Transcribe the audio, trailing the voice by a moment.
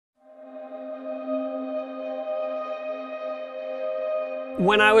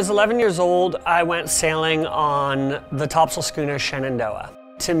When I was 11 years old, I went sailing on the topsail schooner Shenandoah.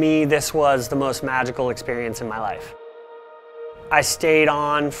 To me, this was the most magical experience in my life. I stayed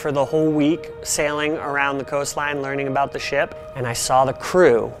on for the whole week, sailing around the coastline, learning about the ship, and I saw the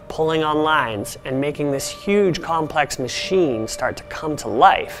crew pulling on lines and making this huge, complex machine start to come to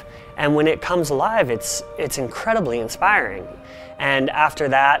life. And when it comes alive, it's incredibly inspiring. And after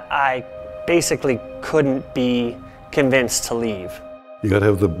that, I basically couldn't be convinced to leave. You got to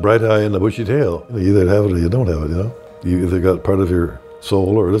have the bright eye and the bushy tail. You either have it or you don't have it, you know? You either got part of your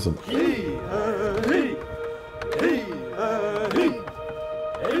soul or it isn't.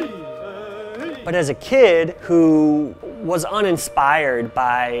 But as a kid who was uninspired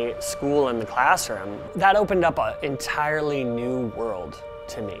by school and the classroom, that opened up an entirely new world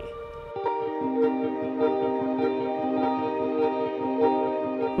to me.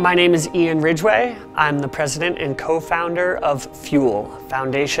 My name is Ian Ridgway. I'm the president and co-founder of Fuel,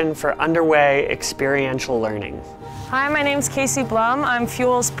 Foundation for Underway Experiential Learning. Hi, my name's Casey Blum. I'm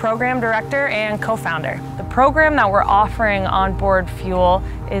Fuel's program director and co-founder. The program that we're offering on board Fuel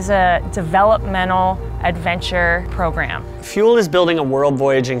is a developmental adventure program. Fuel is building a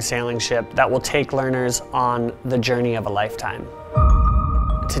world-voyaging sailing ship that will take learners on the journey of a lifetime.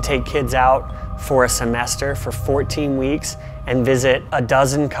 To take kids out for a semester for 14 weeks and visit a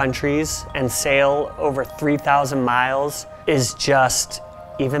dozen countries and sail over 3,000 miles is just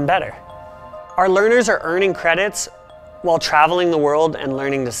even better. Our learners are earning credits while traveling the world and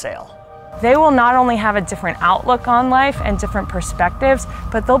learning to sail. They will not only have a different outlook on life and different perspectives,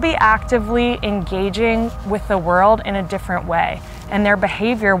 but they'll be actively engaging with the world in a different way, and their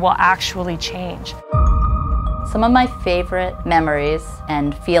behavior will actually change. Some of my favorite memories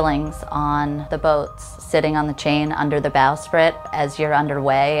and feelings on the boats, sitting on the chain under the bowsprit as you're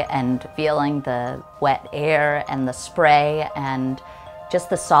underway and feeling the wet air and the spray and just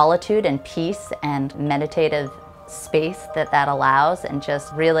the solitude and peace and meditative space that allows, and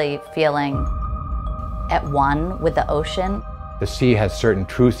just really feeling at one with the ocean. The sea has certain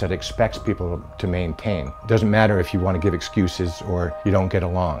truths that it expects people to maintain. It doesn't matter if you want to give excuses or you don't get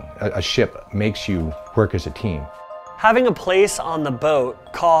along. A ship makes you work as a team. Having a place on the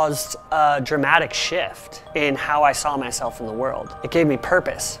boat caused a dramatic shift in how I saw myself in the world. It gave me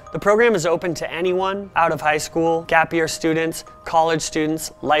purpose. The program is open to anyone out of high school, gap year students, college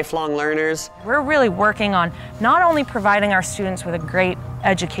students, lifelong learners. We're really working on not only providing our students with a great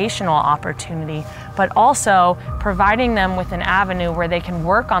educational opportunity, but also providing them with an avenue where they can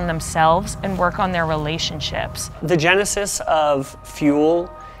work on themselves and work on their relationships. The genesis of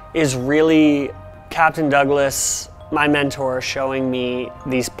Fuel is really Captain Douglas, my mentor, showing me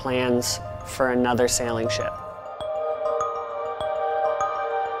these plans for another sailing ship.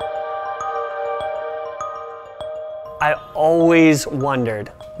 I always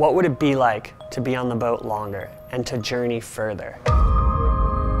wondered, what would it be like to be on the boat longer and to journey further?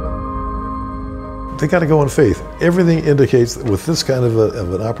 They got to go in faith. Everything indicates that with this kind of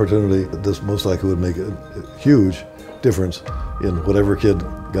an opportunity, that this most likely would make a huge difference in whatever kid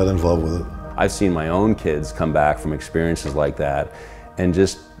got involved with it. I've seen my own kids come back from experiences like that and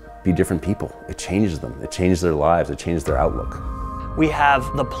just be different people. It changes them. It changes their lives. It changes their outlook. We have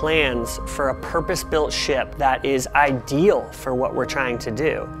the plans for a purpose-built ship that is ideal for what we're trying to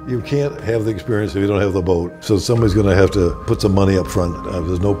do. You can't have the experience if you don't have the boat. So somebody's going to have to put some money up front.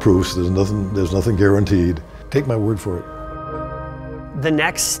 There's no proofs. There's nothing guaranteed. Take my word for it. The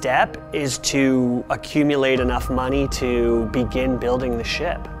next step is to accumulate enough money to begin building the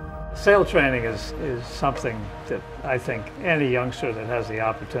ship. Sail training is something that I think any youngster that has the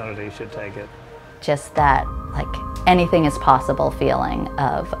opportunity should take it. Just that, like, anything is possible feeling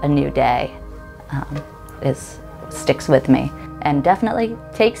of a new day sticks with me, and definitely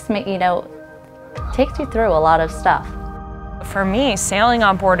takes me, takes you through a lot of stuff. For me, sailing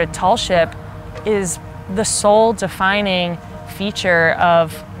on board a tall ship is the sole defining feature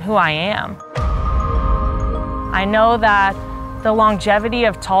of who I am. I know that the longevity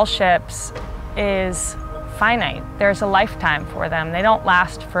of tall ships is finite. There's a lifetime for them. They don't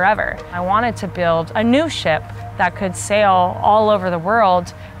last forever. I wanted to build a new ship that could sail all over the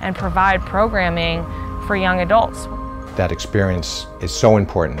world and provide programming for young adults. That experience is so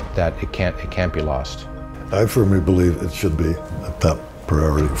important that it can't be lost. I firmly believe it should be a top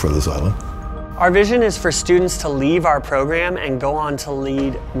priority for this island. Our vision is for students to leave our program and go on to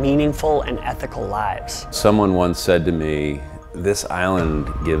lead meaningful and ethical lives. Someone once said to me, "This island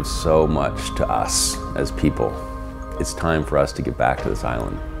gives so much to us as people. It's time for us to get back to this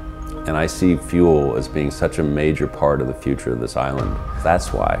island." And I see Fuel as being such a major part of the future of this island.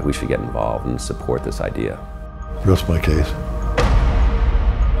 That's why we should get involved and support this idea. Rest my case.